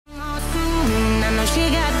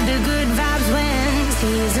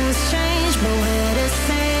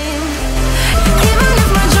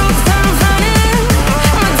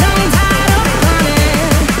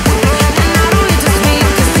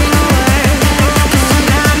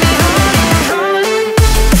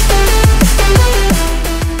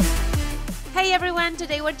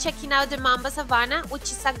trying out the Mamba Savannah, which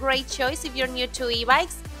is a great choice if you're new to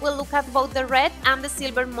e-bikes. We'll look at both the red and the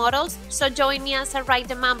silver models, so join me as I ride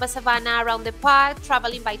the Mamba Savannah around the park,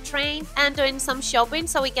 traveling by train, and doing some shopping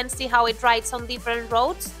so we can see how it rides on different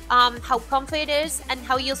roads, how comfy it is, and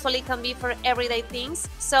how useful it can be for everyday things.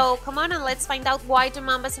 So come on and let's find out why the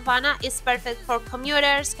Mamba Savannah is perfect for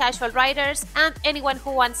commuters, casual riders, and anyone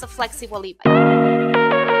who wants a flexible e-bike.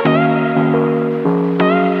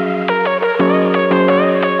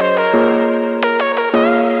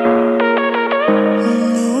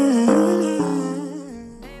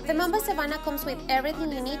 The Mamba Savannah comes with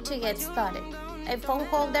everything you need to get started. A phone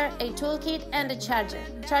holder, a toolkit, and a charger.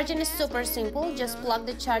 Charging is super simple, just plug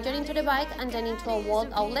the charger into the bike and then into a wall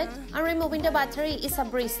outlet, and removing the battery is a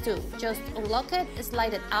breeze too. Just unlock it,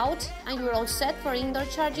 slide it out, and you're all set for indoor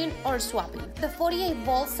charging or swapping. The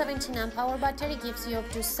 48-volt 17-amp-hour battery gives you up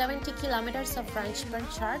to 70 kilometers of range per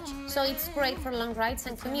charge, so it's great for long rides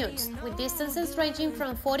and commutes, with distances ranging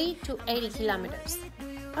from 40 to 80 kilometers.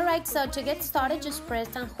 Alright, so to get started, just press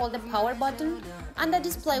and hold the power button and the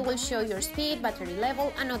display will show your speed, battery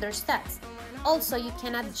level, and other stats. Also, you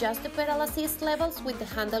can adjust the pedal assist levels with the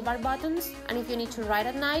handlebar buttons, and if you need to ride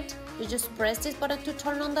at night, you just press this button to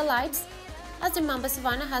turn on the lights, as the Mamba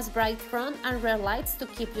Savannah has bright front and rear lights to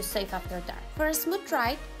keep you safe after dark. For a smooth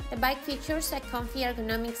ride, the bike features a comfy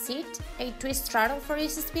ergonomic seat, a twist throttle for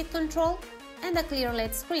easy speed control, and a clear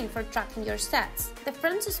LED screen for tracking your stats. The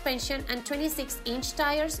front suspension and 26-inch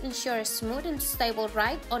tires ensure a smooth and stable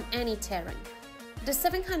ride on any terrain. The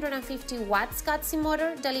 750-watt SCSI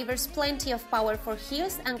motor delivers plenty of power for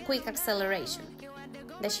hills and quick acceleration.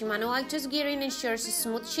 The Shimano Altus gearing ensures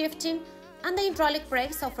smooth shifting, and the hydraulic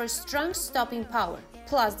brakes offer strong stopping power.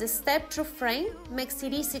 Plus, the step-through frame makes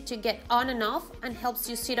it easy to get on and off and helps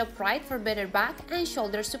you sit upright for better back and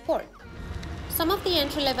shoulder support. Some of the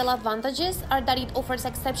entry-level advantages are that it offers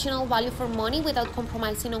exceptional value for money without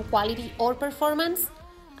compromising on quality or performance,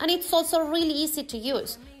 and it's also really easy to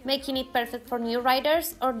use, making it perfect for new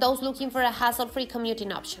riders or those looking for a hassle-free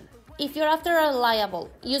commuting option. If you're after a reliable,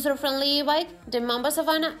 user-friendly e-bike, the Mamba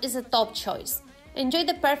Savannah is a top choice. Enjoy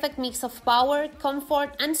the perfect mix of power,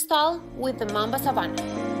 comfort, and style with the Mamba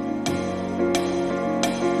Savannah.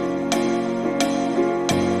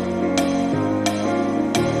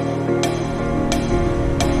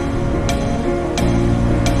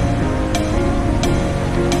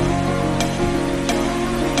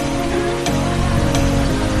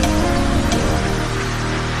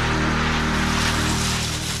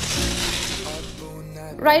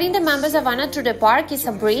 Riding the Mamba Savannah through the park is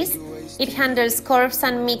a breeze. It handles curves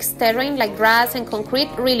and mixed terrain like grass and concrete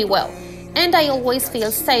really well, and I always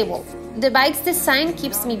feel stable. The bike's design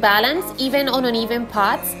keeps me balanced even on uneven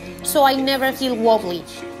paths, so I never feel wobbly.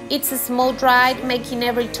 It's a smooth ride, making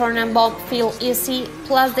every turn and bump feel easy,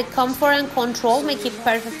 plus the comfort and control make it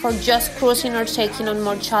perfect for just cruising or taking on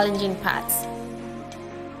more challenging paths.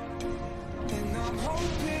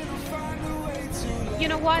 You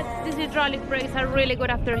know what? These hydraulic brakes are really good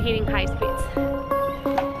after hitting high speeds.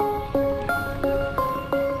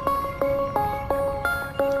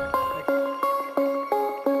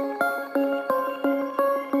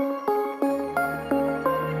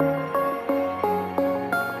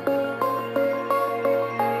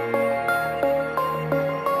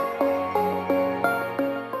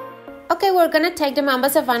 Okay, we're gonna take the Mamba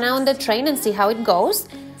Savannah on the train and see how it goes.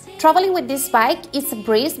 Traveling with this bike is a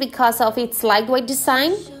breeze because of its lightweight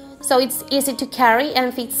design, so it's easy to carry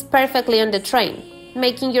and fits perfectly on the train,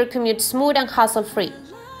 making your commute smooth and hassle-free.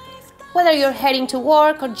 Whether you're heading to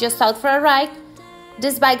work or just out for a ride,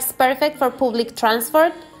 this bike's perfect for public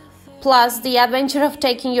transport. Plus, the adventure of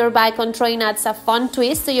taking your bike on train adds a fun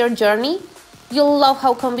twist to your journey. You'll love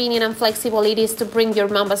how convenient and flexible it is to bring your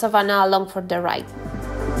Mamba Savannah along for the ride.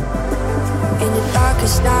 In the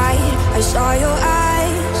darkest night, I saw your eyes,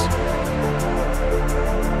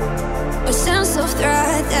 a sense of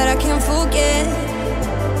threat that I can't forget.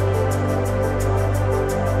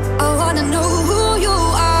 I wanna know who you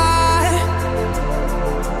are.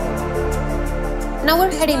 Now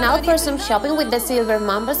we're heading out for some shopping with the silver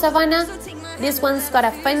Mamba Savannah. This one's got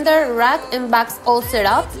a fender, rack, and bags all set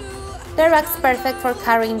up. The rack's perfect for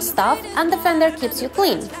carrying stuff, and the fender keeps you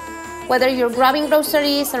clean. Whether you're grabbing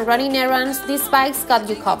groceries and running errands, this bike's got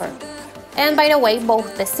you covered. And by the way,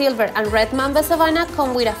 both the silver and red Mamba Savannah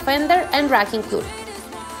come with a fender and rack included.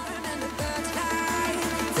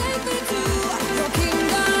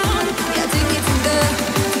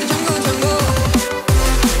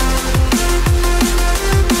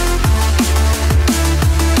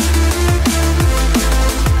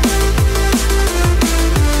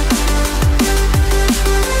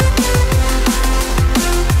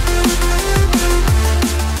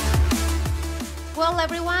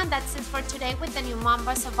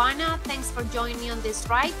 for joining me on this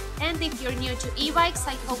ride, and if you're new to e-bikes,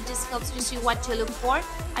 I hope this helps you see what to look for.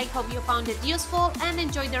 I hope you found it useful and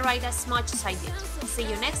enjoyed the ride as much as I did. See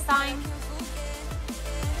you next time!